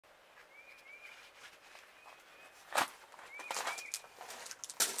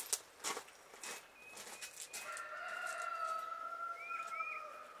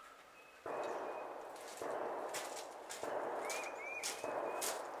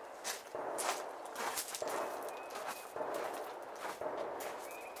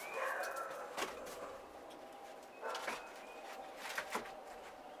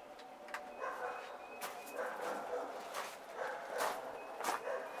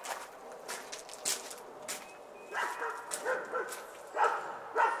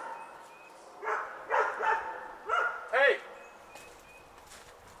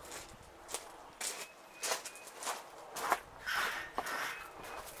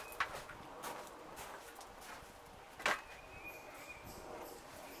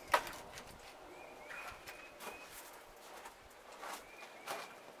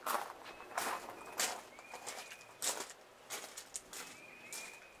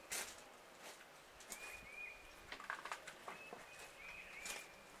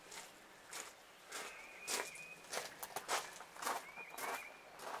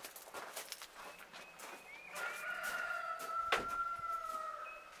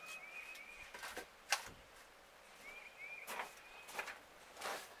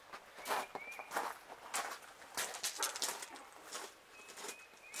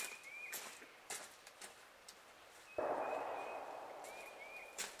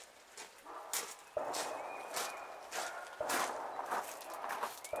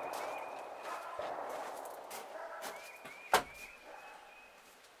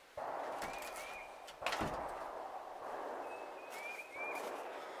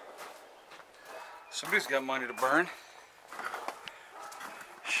Somebody's got money to burn.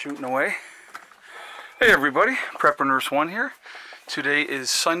 Shooting away. Hey everybody, Prepper Nurse 1 here. Today is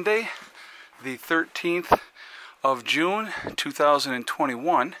Sunday, the 13th of June,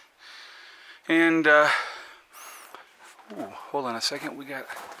 2021. And, ooh, hold on a second, we got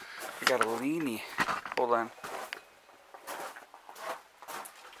a leanie. Hold on.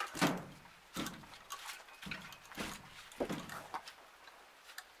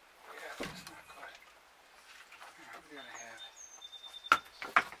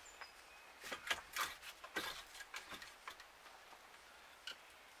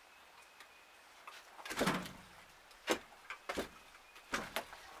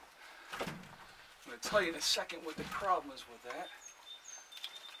 I'll tell you in a second what the problem is with that.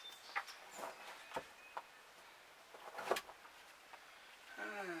 Let's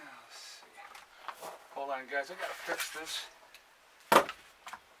see. Hold on, guys. I gotta fix this.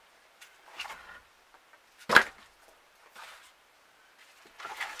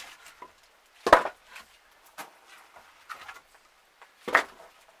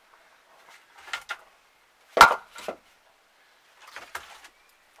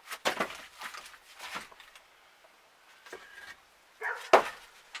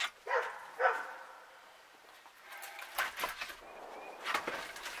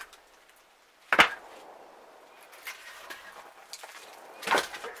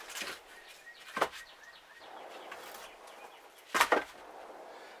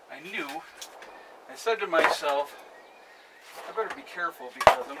 I said to myself, I better be careful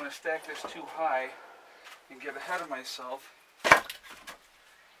because I'm going to stack this too high and get ahead of myself,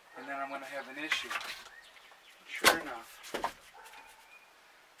 and then I'm going to have an issue. Sure enough.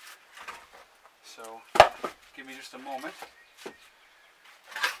 So, give me just a moment.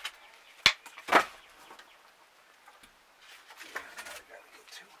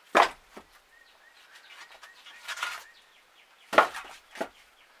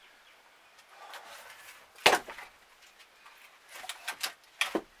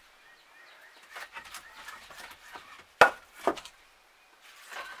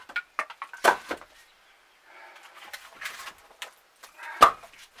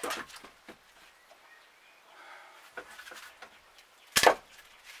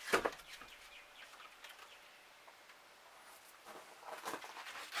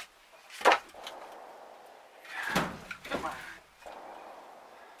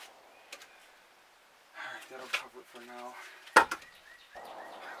 That'll cover it for now.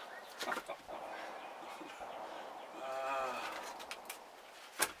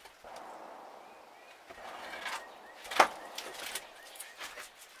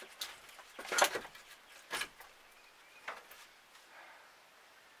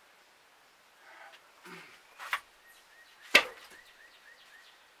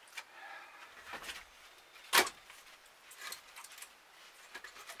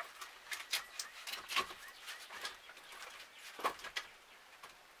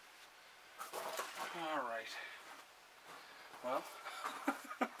 Well,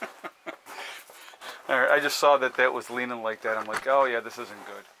 alright, I just saw that that was leaning like that. I'm like, oh yeah, this isn't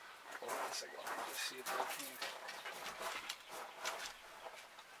good. Hold on a second, let me just see if I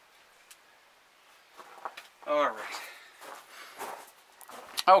can. Alright.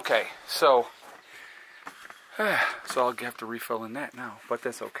 Okay, so I'll have to refill in that now, but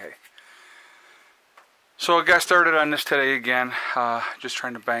that's okay. So I got started on this today again, just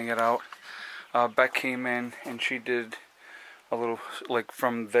trying to bang it out. Beck came in and she did a little, like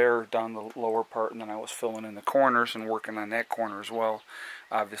from there down the lower part, and then I was filling in the corners and working on that corner as well.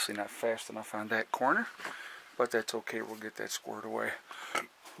 Obviously not fast enough on that corner, but that's okay, we'll get that squared away.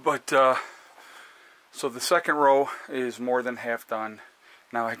 But so the second row is more than half done.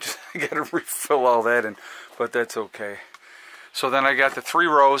 Now I gotta refill all that in, but that's okay. So then I got the 3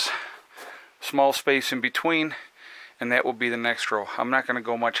 rows, small space in between, and that will be the next row. I'm not going to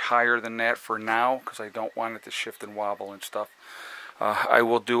go much higher than that for now because I don't want it to shift and wobble and stuff. I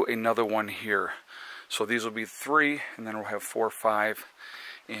will do another one here. So these will be 3, and then we'll have 4, 5,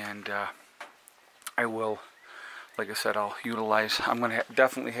 and I will, like I said, I'll utilize. I'm going to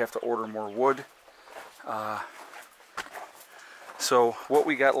definitely have to order more wood. So what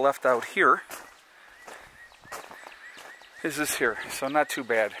we got left out here is this here. So not too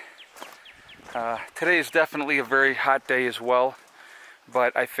bad. Today is definitely a very hot day as well,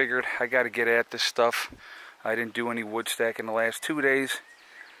 but I figured I got to get at this stuff. I didn't do any wood stacking the last 2 days.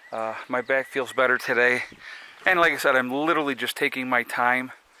 My back feels better today, and like I said, I'm literally just taking my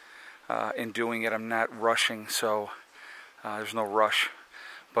time in doing it. I'm not rushing, so there's no rush.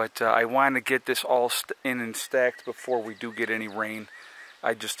 But I want to get this all in and stacked before we do get any rain,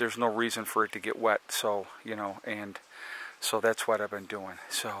 there's no reason for it to get wet. So, you know, and so that's what I've been doing.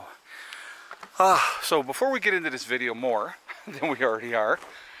 So, so before we get into this video more than we already are,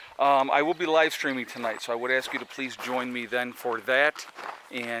 I will be live streaming tonight. So I would ask you to please join me then for that.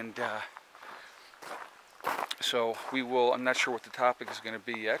 And so we will, I'm not sure what the topic is going to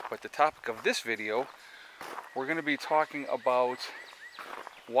be yet, but the topic of this video, we're going to be talking about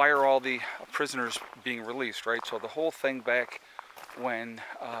why are all the prisoners being released, right? So the whole thing back when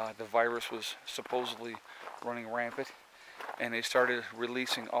the virus was supposedly running rampant, and they started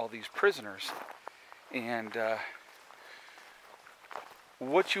releasing all these prisoners. And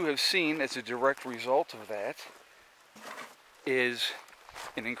what you have seen as a direct result of that is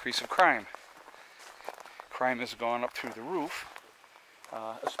an increase of crime. Crime has gone up through the roof,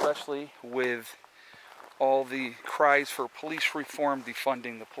 especially with all the cries for police reform,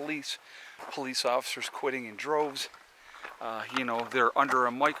 defunding the police officers quitting in droves. You know, they're under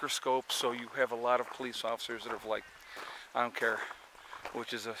a microscope, so you have a lot of police officers that are like, I don't care,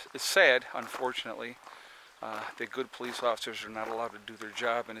 which is it's sad, unfortunately. The good police officers are not allowed to do their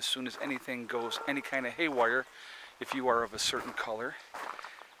job, and as soon as anything goes any kind of haywire, if you are of a certain color,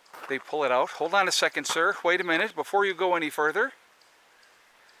 they pull it out. Hold on a second, sir. Wait a minute. Before you go any further,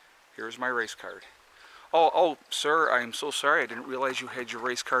 here's my race card. Oh, sir, I am so sorry. I didn't realize you had your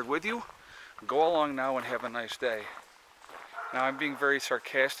race card with you. Go along now and have a nice day. Now, I'm being very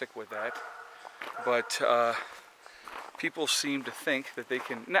sarcastic with that, but people seem to think that they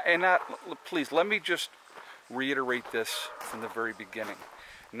can, please, let me just reiterate this from the very beginning.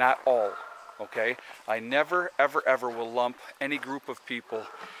 Not all, okay? I never, ever, ever will lump any group of people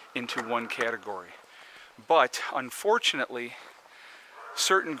into one category. But, unfortunately,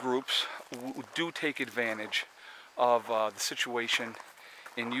 certain groups do take advantage of the situation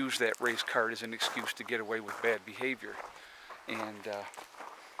and use that race card as an excuse to get away with bad behavior. And,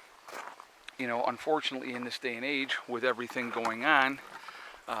 you know, unfortunately in this day and age, with everything going on,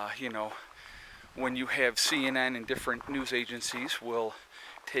 you know, when you have CNN and different news agencies will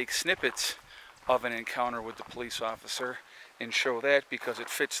take snippets of an encounter with the police officer and show that because it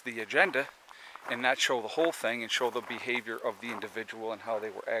fits the agenda, and not show the whole thing and show the behavior of the individual and how they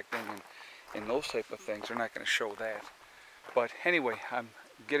were acting and those type of things. They're not going to show that. But anyway, I'm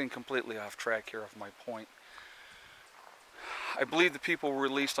getting completely off track here of my point. I believe the people were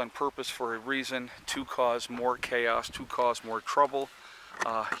released on purpose for a reason, to cause more chaos, to cause more trouble.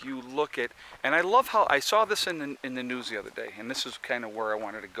 You look at, and I love how, I saw this in the news the other day, and this is kind of where I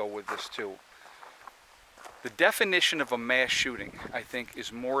wanted to go with this too. The definition of a mass shooting, I think,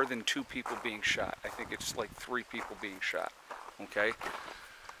 is more than 2 people being shot. I think it's like 3 people being shot, okay?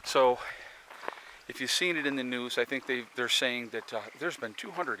 So, if you've seen it in the news, I think they're saying that there's been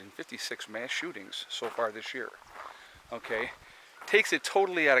 256 mass shootings so far this year, okay? Takes it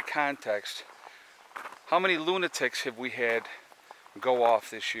totally out of context. How many lunatics have we had go off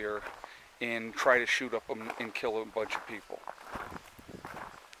this year and try to shoot up and kill a bunch of people?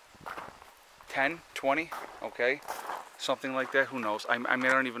 10, 20, okay, something like that. Who knows? I mean, I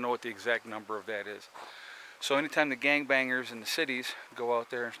don't even know what the exact number of that is. So anytime the gangbangers in the cities go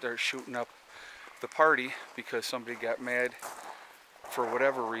out there and start shooting up the party because somebody got mad for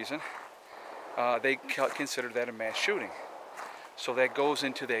whatever reason, they consider that a mass shooting. So that goes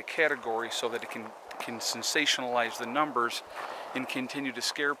into that category so that it can sensationalize the numbers and continue to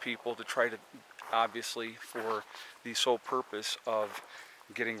scare people to try to, obviously, for the sole purpose of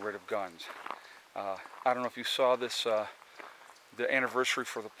getting rid of guns. I don't know if you saw this, the anniversary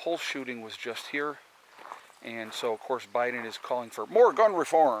for the Pulse shooting was just here, and so of course Biden is calling for more gun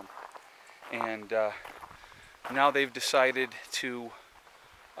reform, and now they've decided to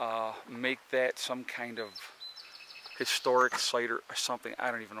make that some kind of historic site or something.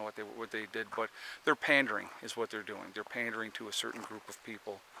 I don't even know what they did, but they're pandering is what they're doing. They're pandering to a certain group of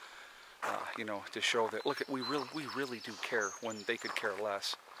people, you know, to show that, look, we really do care when they could care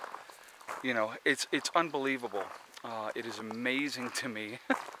less. You know, it's unbelievable. It is amazing to me,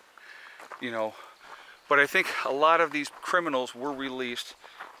 you know. But I think a lot of these criminals were released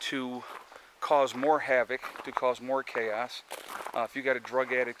to cause more havoc, to cause more chaos. If you got a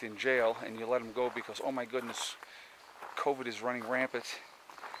drug addict in jail and you let him go because, oh my goodness, COVID is running rampant,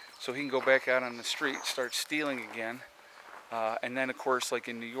 so he can go back out on the street, start stealing again. And then, of course, like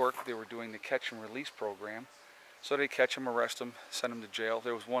in New York, they were doing the catch and release program. So they catch him, arrest him, send him to jail.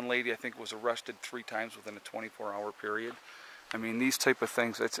 There was one lady, I think, was arrested 3 times within a 24-hour period. I mean, these type of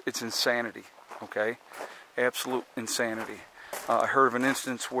things, it's insanity, okay? Absolute insanity. I heard of an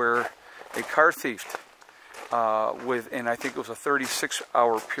instance where a car thief, and I think it was a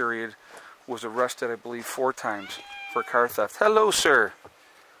 36-hour period, was arrested, I believe, 4 times for car theft. Hello, sir.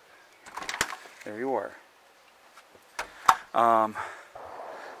 There you are.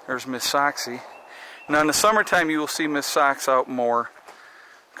 There's Miss Soxy. Now in the summertime you will see Miss Sox out more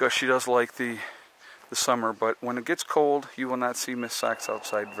because she does like the summer, but when it gets cold you will not see Miss Sox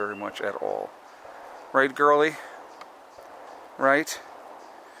outside very much at all. Right, girlie? Right?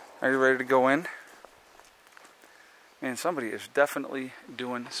 Are you ready to go in? Man, somebody is definitely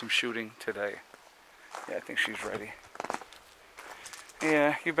doing some shooting today. Yeah, I think she's ready.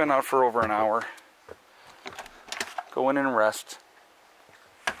 Yeah, you've been out for over an hour. Go in and rest.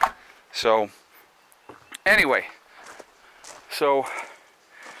 So, anyway. So,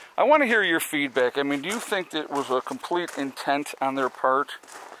 I want to hear your feedback. I mean, do you think that it was a complete intent on their part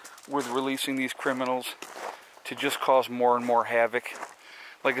with releasing these criminals to just cause more and more havoc?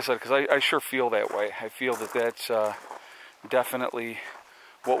 Like I said, because I sure feel that way. I feel that that's definitely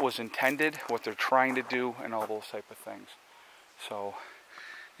what was intended, what they're trying to do, and all those type of things. So,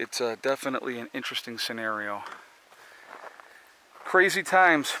 it's definitely an interesting scenario. Crazy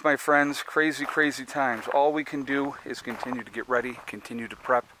times, my friends. Crazy, crazy times. All we can do is continue to get ready, continue to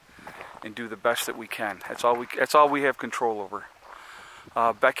prep, and do the best that we can. That's all we have control over.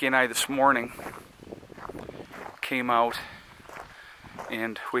 Becky and I this morning came out,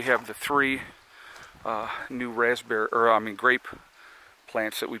 and we have the 3 new grape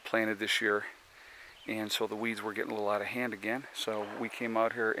plants that we planted this year, and so the weeds were getting a little out of hand again. So we came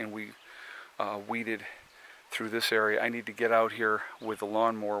out here and we weeded through this area. I need to get out here with the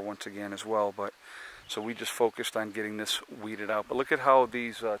lawnmower once again as well, but so we just focused on getting this weeded out. But look at how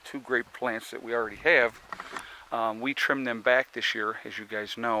these 2 grape plants that we already have, we trimmed them back this year, as you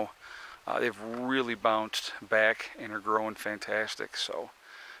guys know. They've really bounced back and are growing fantastic, so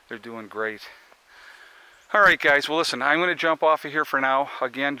they're doing great. Alright guys, well listen, I'm going to jump off of here for now.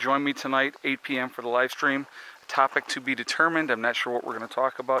 Again, join me tonight, 8 p.m. for the live stream. Topic to be determined. I'm not sure what we're going to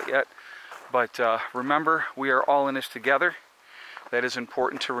talk about yet. But remember, we are all in this together. That is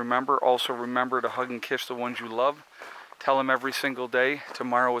important to remember. Also remember to hug and kiss the ones you love. Tell them every single day.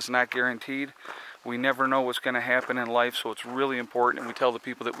 Tomorrow is not guaranteed. We never know what's going to happen in life, so it's really important. And we tell the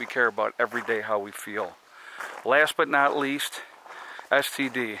people that we care about every day how we feel. Last but not least,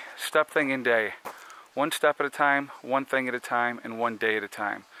 STD. Step thing in day. One step at a time, one thing at a time, and one day at a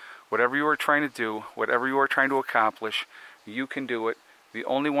time. Whatever you are trying to do, whatever you are trying to accomplish, you can do it. The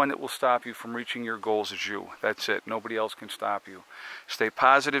only one that will stop you from reaching your goals is you. That's it. Nobody else can stop you. Stay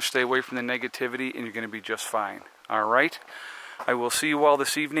positive, stay away from the negativity, and you're going to be just fine. All right? I will see you all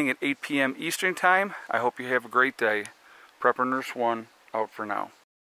this evening at 8 p.m. Eastern Time. I hope you have a great day. Prepper Nurse 1, out for now.